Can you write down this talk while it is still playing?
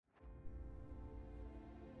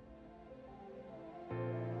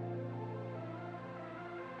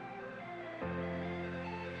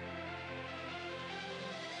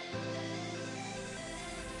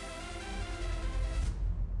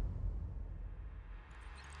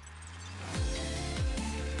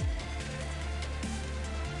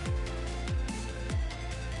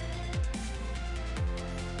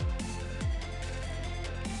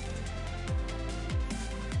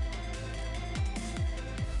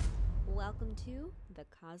welcome to the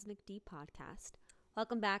Cosmic D Podcast.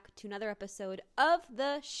 Welcome back to another episode of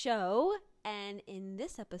the show. And in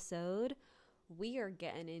this episode, we are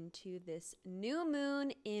getting into this new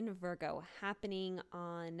moon in Virgo happening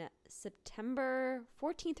on September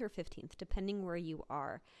 14th or 15th, depending where you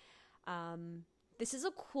are. This is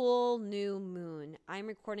a cool new moon. I'm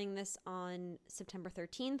recording this on September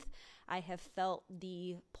 13th. I have felt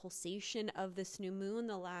the pulsation of this new moon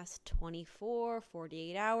the last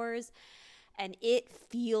 48 hours, and it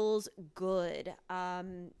feels good. I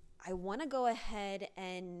want to go ahead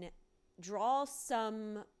and draw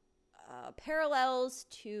some parallels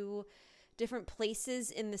to different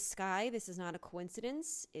places in the sky. This is not a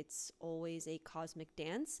coincidence. It's always a cosmic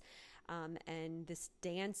dance. And this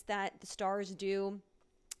dance that the stars do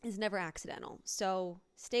is never accidental. So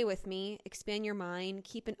stay with me, expand your mind,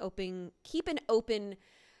 keep an open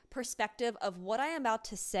perspective of what I am about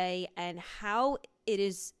to say and how it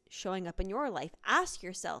is showing up in your life. Ask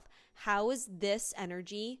yourself, how is this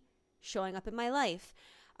energy showing up in my life?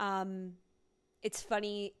 It's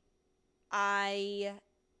funny. I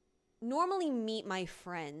normally meet my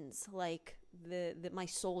friends, like my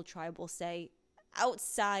soul tribe will say,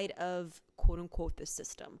 outside of quote unquote the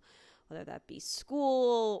system, whether that be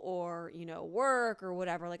school or, work or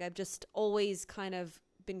whatever. Like I've just always kind of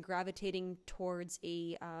been gravitating towards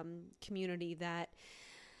a community that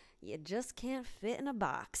you just can't fit in a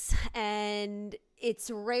box. And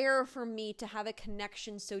it's rare for me to have a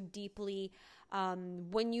connection so deeply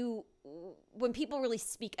when people really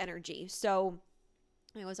speak energy. So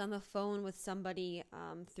I was on the phone with somebody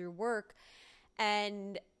through work,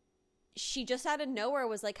 and she just out of nowhere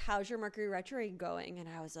was like, how's your Mercury retrograde going? And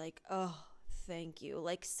I was like, oh, thank you.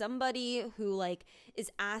 Like somebody who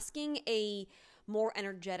is asking a more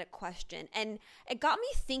energetic question. And it got me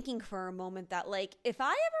thinking for a moment that if I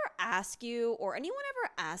ever ask you, or anyone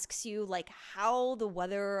ever asks you how the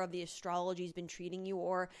weather of the astrology has been treating you,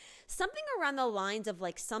 or something around the lines of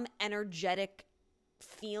some energetic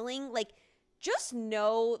feeling, just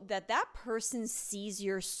know that person sees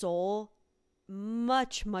your soul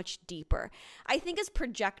much, much deeper. I think as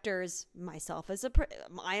projectors,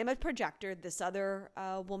 I am a projector. This other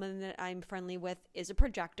woman that I'm friendly with is a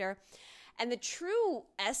projector. And the true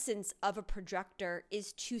essence of a projector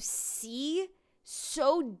is to see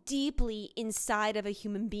so deeply inside of a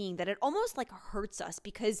human being that it almost hurts us,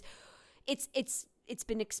 because it's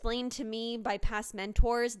been explained to me by past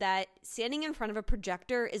mentors that standing in front of a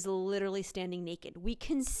projector is literally standing naked. We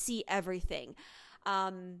can see everything.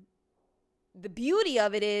 The beauty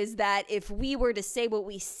of it is that if we were to say what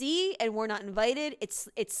we see and we're not invited,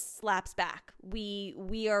 it slaps back.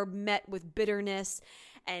 We are met with bitterness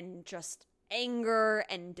and just anger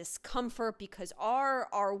and discomfort because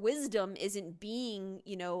our wisdom isn't being,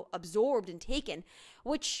 absorbed and taken,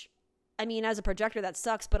 which, I mean, as a projector, that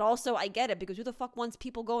sucks, but also I get it, because who the fuck wants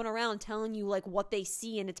people going around telling you what they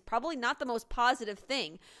see, and it's probably not the most positive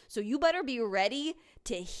thing. So you better be ready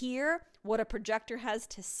to hear what a projector has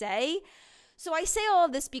to say. So I say all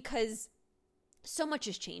of this because so much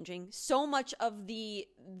is changing. So much of the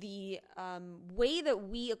way that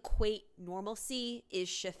we equate normalcy is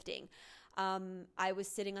shifting. I was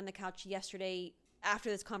sitting on the couch yesterday after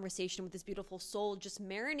this conversation with this beautiful soul, just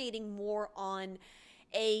marinating more on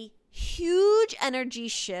a huge energy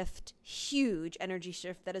shift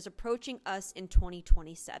that is approaching us in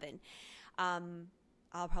 2027.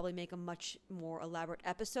 I'll probably make a much more elaborate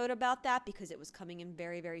episode about that, because it was coming in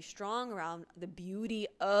very, very strong around the beauty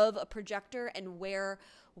of a projector and where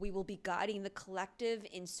we will be guiding the collective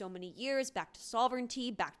in so many years back to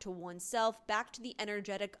sovereignty, back to oneself, back to the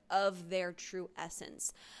energetic of their true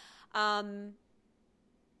essence.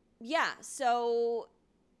 So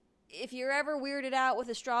if you're ever weirded out with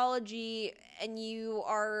astrology and you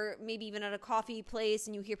are maybe even at a coffee place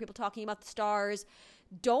and you hear people talking about the stars,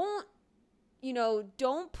 don't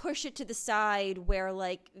push it to the side where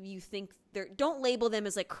you think don't label them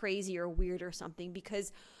as crazy or weird or something,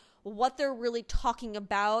 because what they're really talking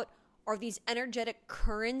about are these energetic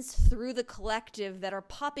currents through the collective that are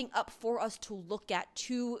popping up for us to look at,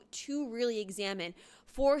 to really examine,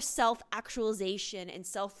 for self-actualization and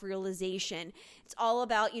self-realization. It's all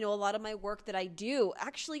about, a lot of my work that I do,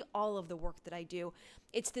 actually all of the work that I do,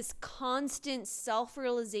 it's this constant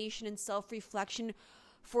self-realization and self-reflection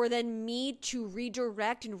for then me to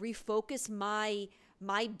redirect and refocus my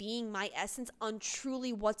being, my essence on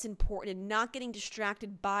truly what's important, and not getting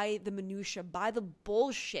distracted by the minutia, by the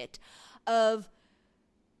bullshit of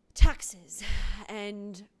taxes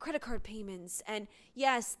and credit card payments. And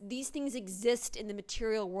yes, these things exist in the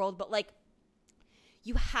material world, but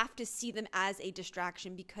you have to see them as a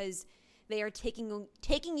distraction, because They are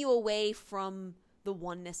taking you away from the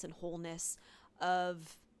oneness and wholeness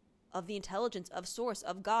of the intelligence, of source,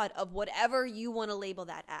 of God, of whatever you want to label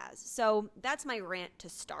that as. So that's my rant to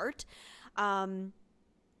start.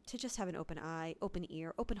 To just have an open eye, open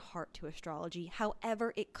ear, open heart to astrology,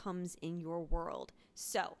 however it comes in your world.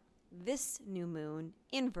 So this new moon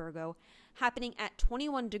in Virgo, happening at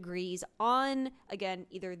 21 degrees on, again,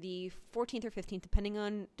 either the 14th or 15th,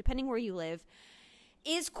 depending where you live,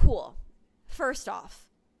 is cool. First off,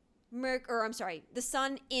 the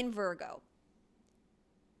sun in Virgo.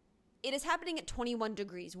 It is happening at 21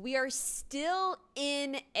 degrees. We are still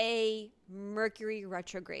in a Mercury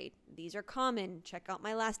retrograde. These are common. Check out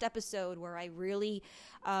my last episode where I really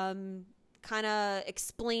kind of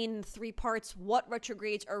explain in 3 parts what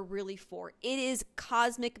retrogrades are really for. It is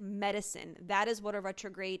cosmic medicine. That is what a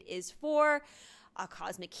retrograde is for. A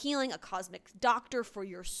cosmic healing, a cosmic doctor for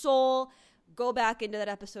your soul. Go back into that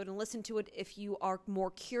episode and listen to it if you are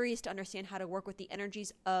more curious to understand how to work with the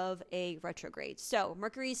energies of a retrograde. So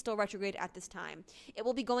Mercury is still retrograde at this time. It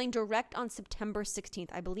will be going direct on September 16th,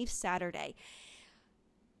 I believe Saturday.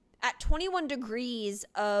 At 21 degrees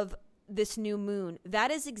of this new moon,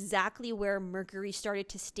 that is exactly where Mercury started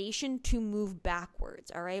to station to move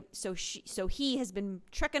backwards, all right? So he has been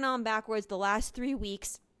trekking on backwards the last 3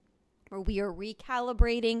 weeks, where we are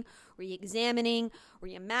recalibrating, re-examining,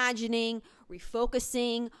 reimagining,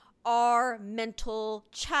 refocusing our mental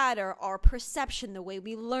chatter, our perception, the way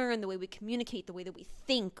we learn, the way we communicate, the way that we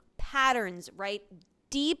think, patterns, right?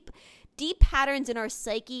 Deep patterns in our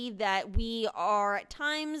psyche that we are at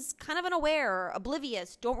times kind of unaware,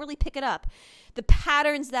 oblivious, don't really pick it up. The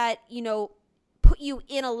patterns that, put you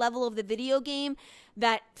in a level of the video game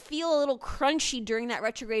that feel a little crunchy during that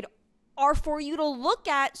retrograde are for you to look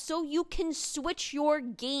at so you can switch your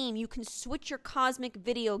game. You can switch your cosmic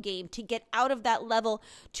video game to get out of that level,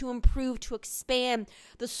 to improve, to expand.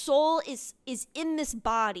 The soul is in this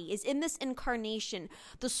body, is in this incarnation.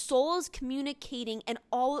 The soul is communicating, and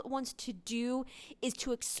all it wants to do is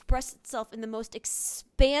to express itself in the most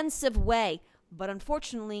expansive way. But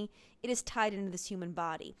unfortunately, it is tied into this human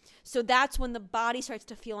body. So that's when the body starts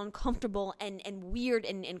to feel uncomfortable and weird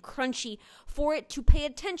and crunchy, for it to pay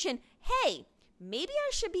attention. Hey, maybe I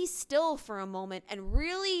should be still for a moment and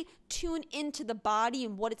really tune into the body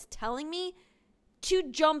and what it's telling me to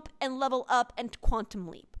jump and level up and quantum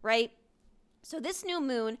leap, right? So this new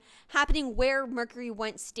moon happening where Mercury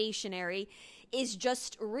went stationary is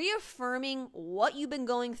just reaffirming what you've been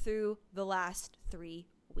going through the last 3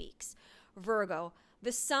 weeks. Virgo,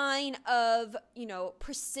 the sign of,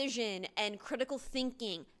 precision and critical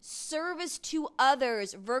thinking, service to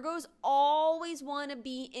others. Virgos always want to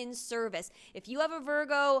be in service. If you have a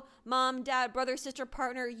Virgo mom, dad, brother, sister,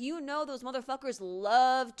 partner, those motherfuckers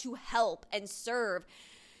love to help and serve.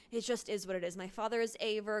 It just is what it is. My father is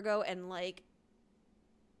a Virgo, and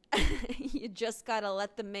you just gotta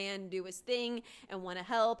let the man do his thing and want to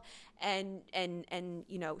help and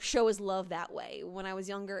show his love that way. When I was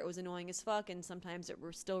younger, it was annoying as fuck, and sometimes it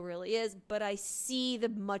still really is, but I see the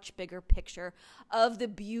much bigger picture of the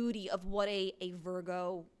beauty of what a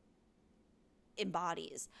Virgo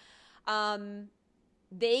embodies.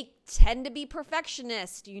 They tend to be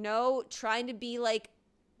perfectionist, trying to be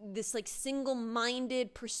this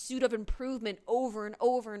single-minded pursuit of improvement over and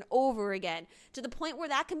over and over again, to the point where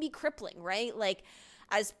that can be crippling, right?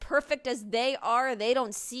 As perfect as they are, they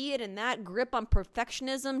don't see it, and that grip on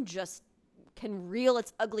perfectionism just can reel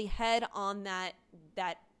its ugly head on that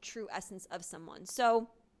true essence of someone. So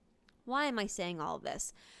why am I saying all of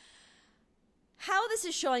this? How this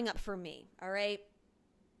is showing up for me, all right?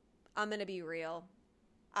 I'm going to be real.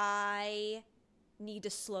 I need to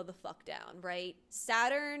slow the fuck down, right?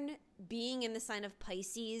 Saturn being in the sign of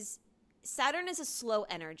Pisces, Saturn is a slow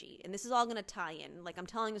energy, and this is all going to tie in. I'm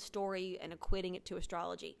telling a story and equating it to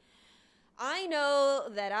astrology. I know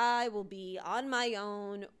that I will be on my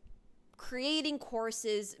own, creating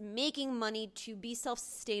courses, making money to be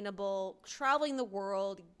self-sustainable, traveling the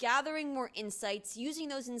world, gathering more insights, using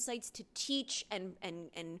those insights to teach and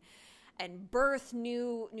birth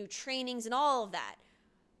new trainings and all of that.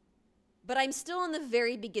 But I'm still in the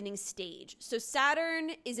very beginning stage. So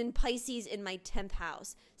Saturn is in Pisces in my 10th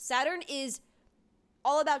house. Saturn is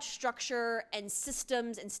all about structure and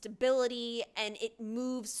systems and stability, and it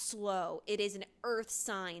moves slow. It is an earth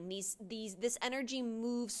sign. This energy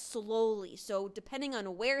moves slowly. So depending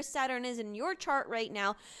on where Saturn is in your chart right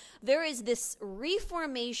now, there is this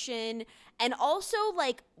reformation and also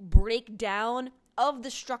breakdown of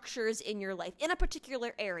the structures in your life in a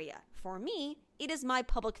particular area. For me, it is my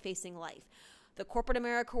public-facing life. the corporate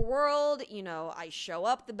America world, you know, I show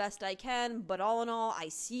up the best I can, but all in all, I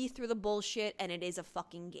see through the bullshit and it is a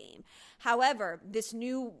fucking game. However, this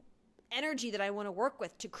new energy that I want to work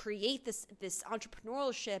with to create this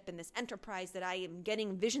entrepreneurship and this enterprise that I am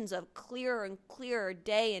getting visions of clearer and clearer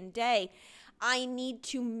day and day, I need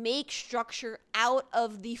to make structure out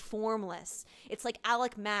of the formless. It's like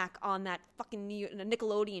Alec Mack on that fucking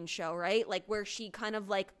Nickelodeon show, right? Like where she kind of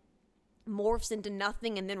like morphs into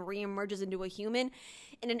nothing and then reemerges into a human.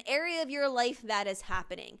 In an area of your life that is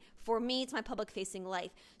happening. For me, it's my public facing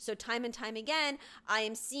life. So time and time again, I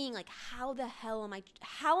am seeing like, how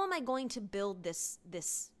am I going to build this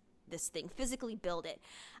thing, physically build it?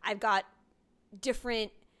 I've got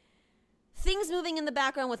different things moving in the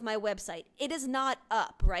background with my website. It is not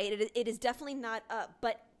up, right? It is definitely not up,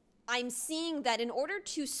 but I'm seeing that in order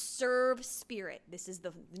to serve spirit, this is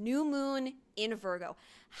the new moon in Virgo,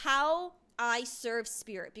 how I serve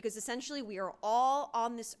spirit, because essentially we are all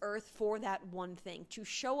on this earth for that one thing, to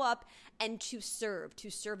show up and to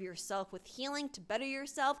serve yourself with healing, to better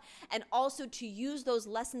yourself, and also to use those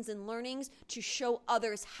lessons and learnings to show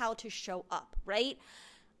others how to show up, right?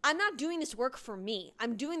 I'm not doing this work for me.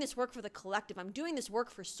 I'm doing this work for the collective. I'm doing this work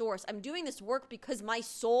for Source. I'm doing this work because my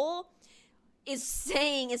soul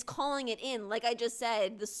is calling it in. Like I just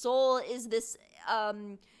said, the soul is this,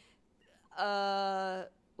 what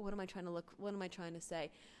am I trying to say?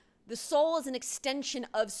 The soul is an extension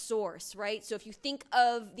of Source, right? So if you think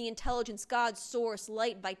of the intelligence, God, Source,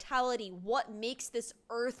 light, vitality, what makes this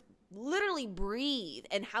earth literally breathe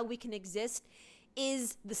and how we can exist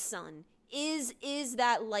is the sun, is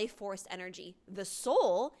that life force energy. The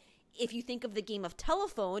soul, if you think of the game of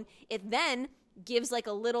telephone, it then gives like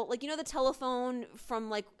a little, like, you know, the telephone from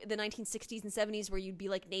like the 1960s and 70s where you'd be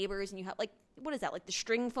like neighbors and you have like, what is that? Like the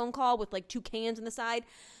string phone call with like two cans on the side.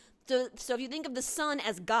 So if you think of the sun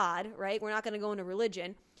as God, right? We're not going to go into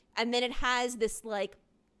religion. And then it has this like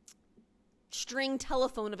string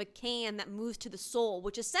telephone of a can that moves to the soul,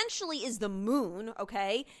 which essentially is the moon,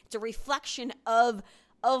 okay? It's a reflection of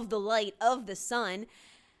the light of the sun.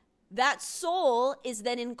 That soul is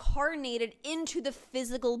then incarnated into the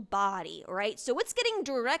physical body, right? So it's getting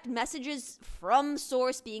direct messages from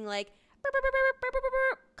Source being like,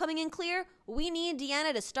 coming in clear. We need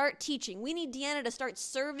Deanna to start teaching. We need Deanna to start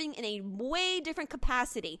serving in a way different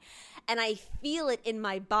capacity. And I feel it in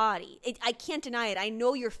my body. I can't deny it. I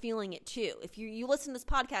know you're feeling it too. If you listen to this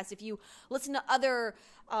podcast, if you listen to other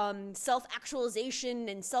self-actualization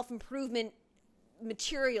and self-improvement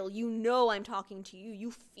material, you know I'm talking to you.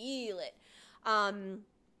 You feel it.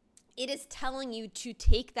 It is telling you to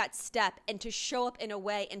take that step and to show up in a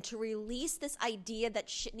way and to release this idea that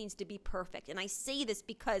shit needs to be perfect. And I say this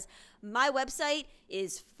because my website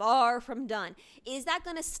is far from done. Is that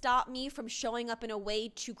going to stop me from showing up in a way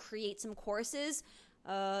to create some courses?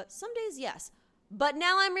 Some days, yes. But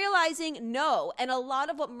now I'm realizing no. And a lot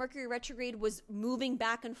of what Mercury retrograde was moving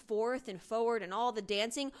back and forth and forward and all the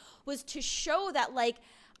dancing was to show that, like,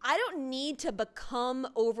 I don't need to become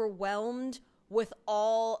overwhelmed with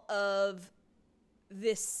all of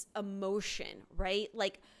this emotion, right?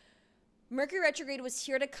 Like, Mercury retrograde was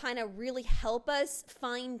here to kind of really help us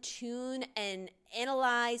fine tune and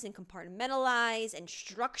analyze and compartmentalize and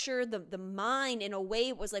structure the mind in a way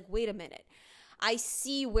it was like, wait a minute. I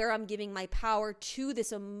see where I'm giving my power to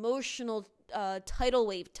this emotional tidal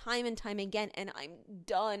wave time and time again, and I'm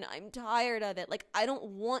done. I'm tired of it. Like, I don't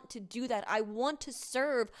want to do that. I want to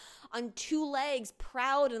serve on two legs,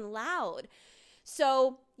 proud and loud.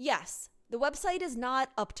 So, yes, the website is not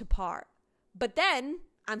up to par. But then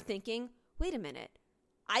I'm thinking, wait a minute.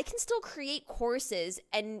 I can still create courses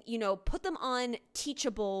and, you know, put them on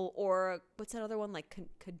Teachable, or what's that other one, like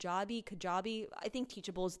Kajabi. I think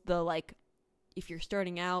Teachable is the, like, if you're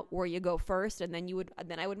starting out, where you go first and then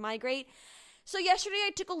I would migrate. So yesterday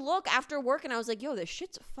I took a look after work and I was like, yo, this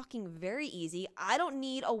shit's fucking very easy. I don't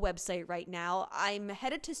need a website right now. I'm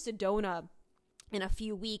headed to Sedona in a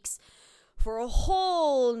few weeks for a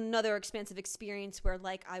whole nother expansive experience where,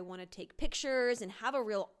 like, I want to take pictures and have a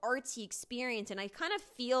real artsy experience. And I kind of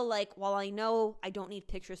feel like, while I know I don't need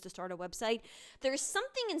pictures to start a website, there's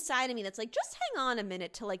something inside of me that's like, just hang on a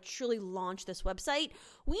minute to, like, truly launch this website.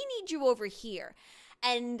 We need you over here.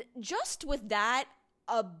 And just with that,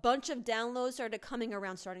 a bunch of downloads started coming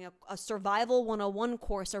around, starting a survival 101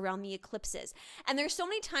 course around the eclipses. And there's so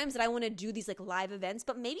many times that I want to do these, like, live events,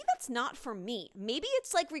 but maybe that's not for me. Maybe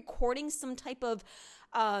it's like recording some type of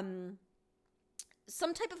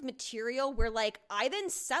material where, like, I then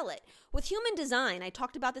sell it. With human design, I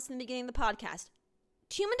talked about this in the beginning of the podcast.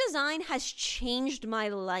 human design has changed my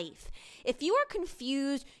life. If you are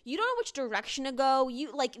confused, you don't know which direction to go,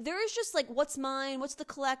 there's just like, what's mine, what's the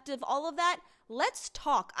collective, all of that. Let's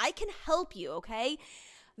talk. I can help you, okay?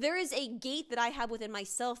 There is a gate that I have within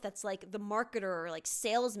myself that's like the marketer or like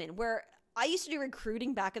salesman, where I used to do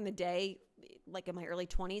recruiting back in the day, like in my early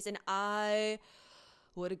 20s, and I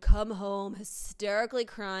would come home hysterically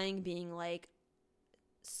crying, being like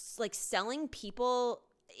selling people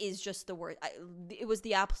is just the word. It was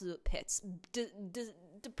the absolute pits.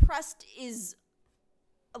 Depressed is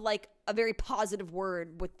like a very positive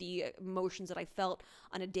word with the emotions that I felt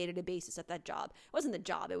on a day-to-day basis at that job. It wasn't the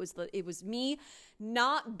job. It was me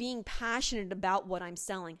not being passionate about what I'm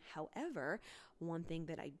selling. However, one thing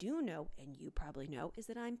that I do know, and you probably know, is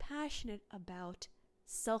that I'm passionate about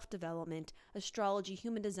self-development, astrology,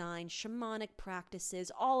 human design, shamanic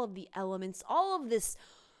practices, all of the elements, all of this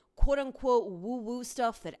quote-unquote woo-woo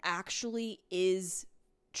stuff that actually is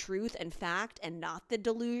truth and fact and not the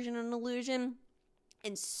delusion and illusion.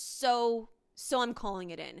 And so I'm calling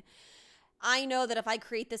it in. I know that if I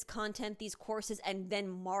create this content, these courses, and then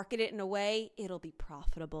market it in a way, it'll be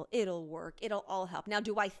profitable. It'll work. It'll all help. Now,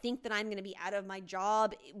 do I think that I'm going to be out of my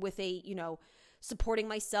job with supporting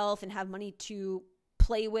myself and have money to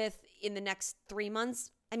play with in the next 3 months?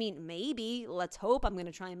 I mean, maybe. Let's hope. I'm going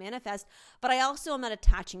to try and manifest. But I also am not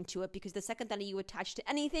attaching to it, because the second that you attach to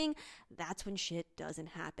anything, that's when shit doesn't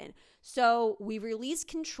happen. So we release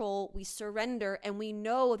control, we surrender, and we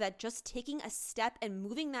know that just taking a step and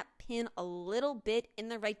moving that pin a little bit in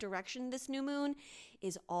the right direction this new moon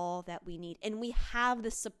is all that we need. And we have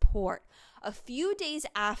the support. A few days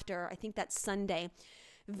after, I think that's Sunday,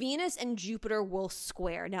 Venus and Jupiter will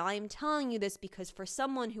square. Now, I am telling you this because for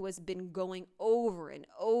someone who has been going over and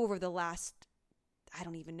over the last, I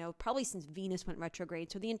don't even know, probably since Venus went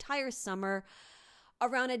retrograde, so the entire summer,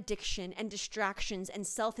 around addiction and distractions and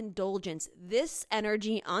self-indulgence, this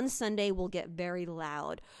energy on Sunday will get very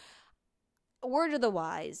loud. Word of the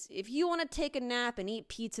wise, if you want to take a nap and eat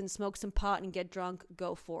pizza and smoke some pot and get drunk,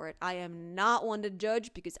 go for it. I am not one to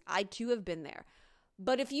judge, because I too have been there.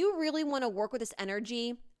 But if you really want to work with this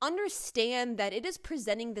energy, understand that it is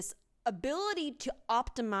presenting this ability to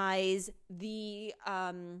optimize the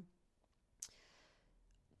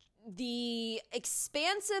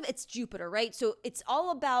expansive, it's Jupiter, right? So it's all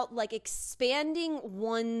about like expanding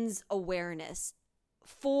one's awareness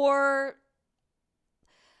for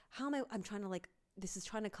I'm trying to this is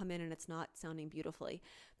trying to come in and it's not sounding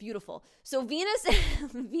beautiful. So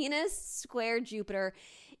Venus square Jupiter,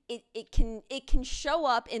 it can show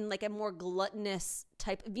up in like a more gluttonous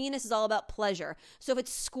type. Venus is all about pleasure. So if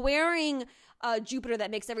it's squaring Jupiter,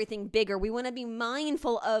 that makes everything bigger. We want to be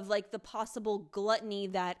mindful of like the possible gluttony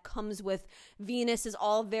that comes with Venus. Is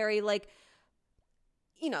all very like,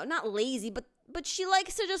 not lazy, but she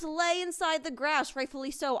likes to just lay inside the grass,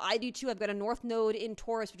 rightfully so. I do too. I've got a North Node in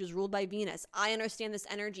Taurus, which is ruled by Venus. I understand this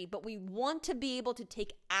energy, but we want to be able to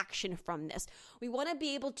take action from this. We want to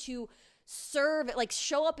be able to serve, like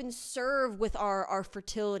show up and serve with our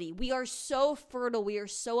fertility. We are so fertile. We are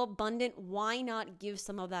so abundant. Why not give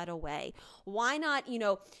some of that away? Why not,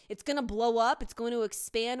 it's going to blow up. It's going to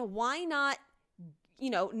expand. Why not,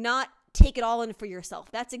 not take it all in for yourself?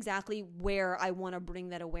 That's exactly where I want to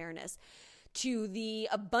bring that awareness to the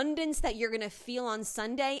abundance that you're going to feel on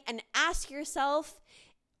Sunday, and ask yourself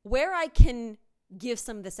where I can give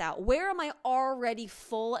some of this out. Where am I already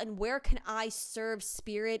full, and where can I serve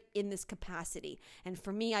spirit in this capacity? And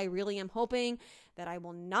for me, I really am hoping that I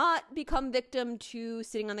will not become victim to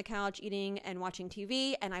sitting on the couch, eating and watching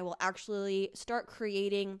TV, and I will actually start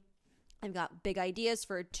creating. I've got big ideas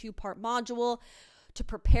for a 2-part module to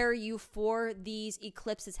prepare you for these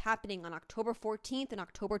eclipses happening on October 14th and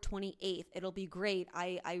October 28th. It'll be great.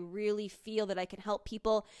 I really feel that I can help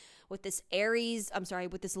people with this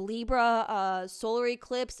with this Libra solar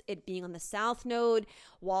eclipse, it being on the South Node.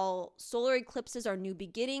 While solar eclipses are new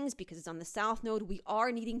beginnings because it's on the South Node, we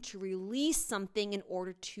are needing to release something in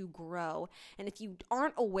order to grow. And if you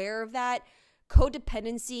aren't aware of that,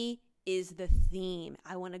 codependency is the theme.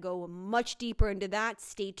 I want to go much deeper into that.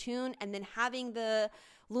 Stay tuned. And then having the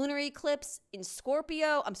lunar eclipse in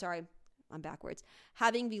Scorpio,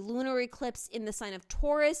 having the lunar eclipse in the sign of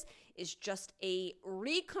Taurus is just a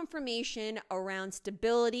reconfirmation around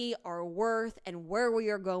stability, our worth, and where we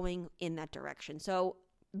are going in that direction. So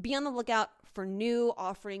be on the lookout for new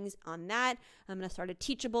offerings on that. I'm going to start a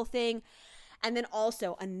teachable thing. And then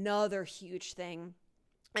also another huge thing,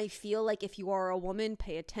 I feel like if you are a woman,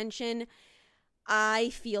 pay attention.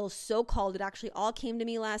 I feel so called. It actually all came to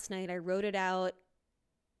me last night. I wrote it out.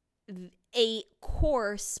 a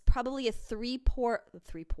course, probably a three-part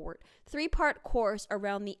course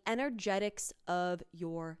around the energetics of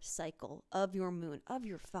your cycle, of your moon, of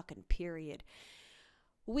your fucking period.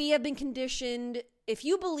 We have been conditioned, if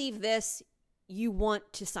you believe this, you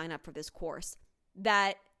want to sign up for this course,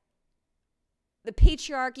 that the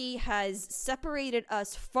patriarchy has separated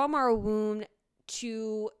us from our womb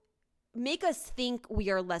to make us think we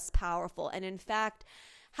are less powerful. And in fact,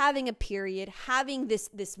 having a period, having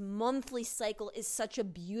this monthly cycle is such a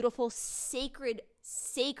beautiful, sacred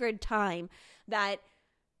time that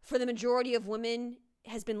for the majority of women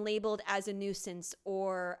has been labeled as a nuisance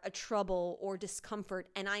or a trouble or discomfort.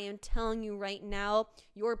 And I am telling you right now,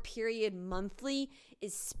 your period monthly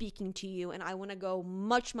is speaking to you. And I want to go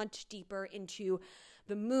much, much deeper into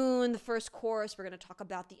the moon, the first course. We're going to talk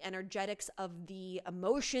about the energetics of the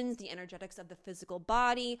emotions, the energetics of the physical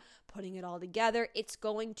body, putting it all together. It's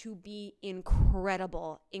going to be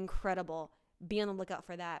incredible, incredible. Be on the lookout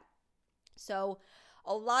for that. So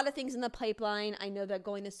a lot of things in the pipeline. I know that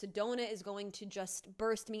going to Sedona is going to just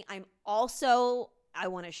burst me. I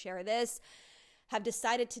want to share this, have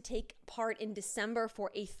decided to take part in December for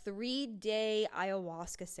a 3-day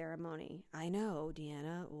ayahuasca ceremony. I know,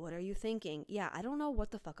 Deanna, what are you thinking? Yeah, I don't know what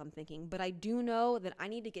the fuck I'm thinking, but I do know that I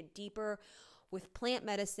need to get deeper with plant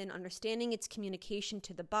medicine, understanding its communication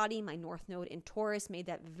to the body. My North Node in Taurus made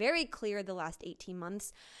that very clear the last 18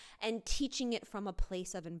 months, and teaching it from a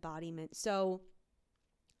place of embodiment. So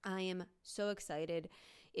I am so excited.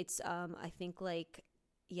 It's, I think 3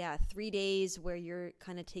 days where you're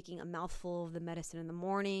kind of taking a mouthful of the medicine in the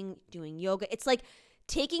morning, doing yoga. It's like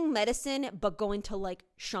taking medicine, but going to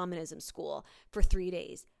shamanism school for 3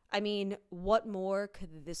 days. I mean, what more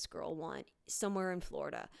could this girl want somewhere in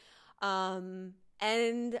Florida? And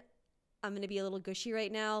I'm going to be a little gushy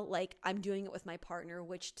right now. I'm doing it with my partner,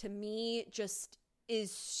 which to me just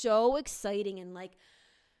is so exciting. And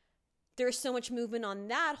there's so much movement on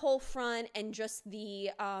that whole front, and just the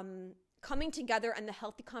coming together and the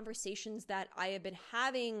healthy conversations that I have been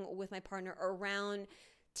having with my partner around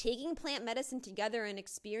taking plant medicine together and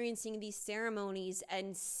experiencing these ceremonies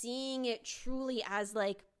and seeing it truly as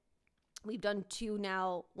we've done 2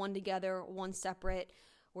 now, 1 together, 1 separate,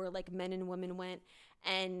 where men and women went,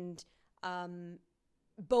 and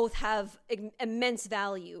both have immense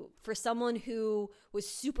value. For someone who was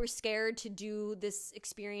super scared to do this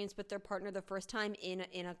experience with their partner the first time in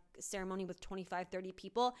a ceremony with 25, 30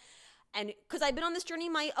 people. And because I've been on this journey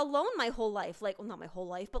alone my whole life, not my whole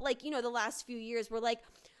life, but the last few years where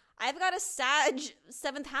I've got a Sag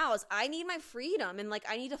 7th house. I need my freedom, and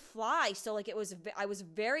I need to fly. So I was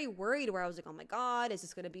very worried, where I was oh my God, is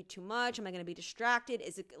this going to be too much? Am I going to be distracted?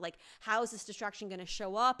 Is it how is this distraction going to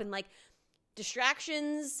show up? And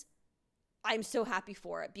distractions, I'm so happy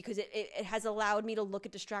for it, because it has allowed me to look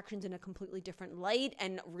at distractions in a completely different light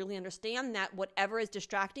and really understand that whatever is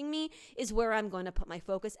distracting me is where I'm going to put my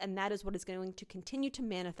focus, and that is what is going to continue to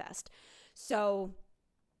manifest. So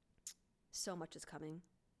much is coming.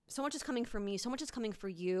 So much is coming for me. So much is coming for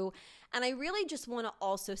you. And I really just want to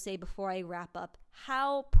also say, before I wrap up,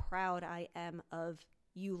 how proud I am of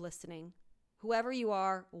you listening, whoever you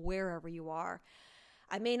are, wherever you are.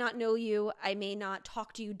 I may not know you. I may not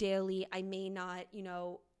talk to you daily. I may not,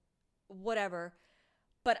 whatever.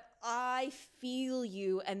 But I feel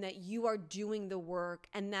you, and that you are doing the work,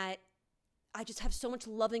 and that I just have so much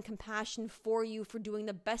love and compassion for you for doing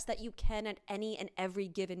the best that you can at any and every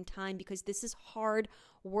given time, because this is hard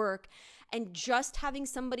work. And just having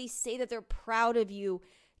somebody say that they're proud of you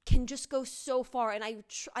can just go so far. And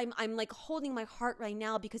I'm holding my heart right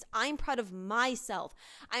now, because I'm proud of myself.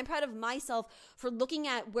 I'm proud of myself for looking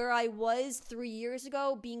at where I was 3 years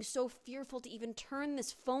ago, being so fearful to even turn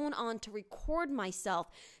this phone on to record myself,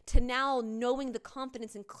 to now knowing the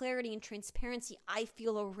confidence and clarity and transparency I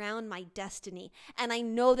feel around my destiny. And I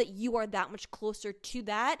know that you are that much closer to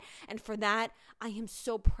that. And for that, I am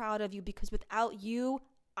so proud of you, because without you,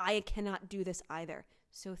 I cannot do this either.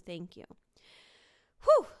 So thank you.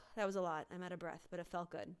 Whew, that was a lot. I'm out of breath, but it felt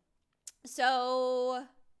good. So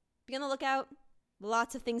be on the lookout.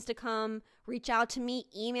 Lots of things to come. Reach out to me.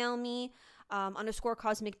 Email me,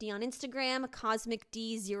 _CosmicD on Instagram,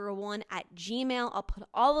 CosmicD01@gmail. I'll put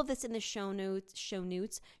all of this in the show notes.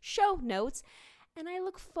 And I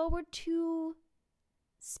look forward to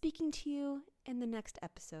speaking to you in the next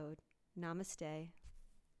episode. Namaste.